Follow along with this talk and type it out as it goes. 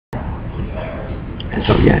And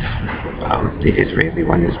so yes, the Israeli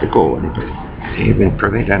one is the goal, and even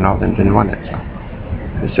Praveda and all them didn't want it.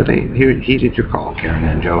 So they heeded your call, Karen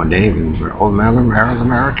and Joe and Dave, and we're all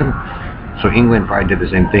American. So England probably did the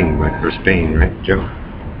same thing, but for Spain, right, Joe?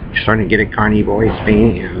 You're starting to get it, Carney boy,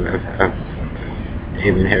 Spain,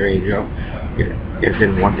 Dave and Harry and Joe. You guys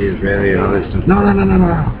didn't want the Israeli and all this stuff. No.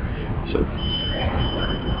 So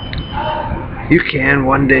you can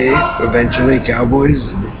one day, eventually, Cowboys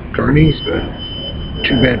and Carneys, but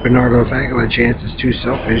too bad Bernardo Fagala chance is too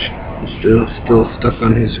selfish. He's still stuck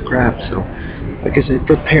on his crap. So, like I said,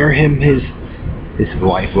 prepare him his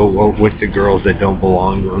life with the girls that don't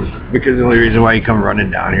belong to him. Because the only reason why he come running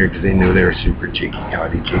down here because they knew they were super cheeky,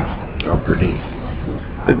 howdy cheeky, property.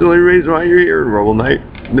 That's the only reason why you're here, Rebel Knight.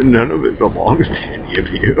 None of it belongs to any of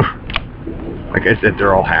you. Like I said,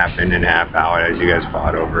 they're all half in and half out as you guys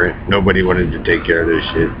fought over it. Nobody wanted to take care of this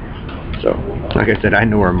shit. So, like I said, I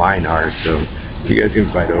know where mine are, so you guys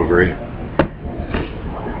can fight over it.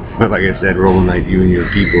 But like I said, Rebel Knight, you and your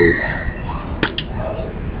people.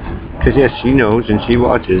 Because yes, she knows and she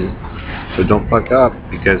watches. So don't fuck up,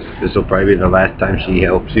 because this will probably be the last time she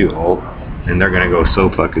helps you all. And they're going to go so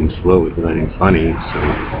fucking slow with nothing funny. So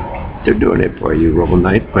they're doing it for you, Rebel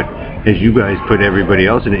Knight. But as you guys put everybody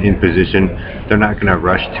else in position, they're not going to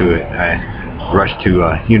rush to it.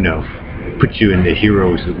 You know, put you in the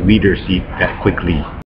hero's leader seat that quickly.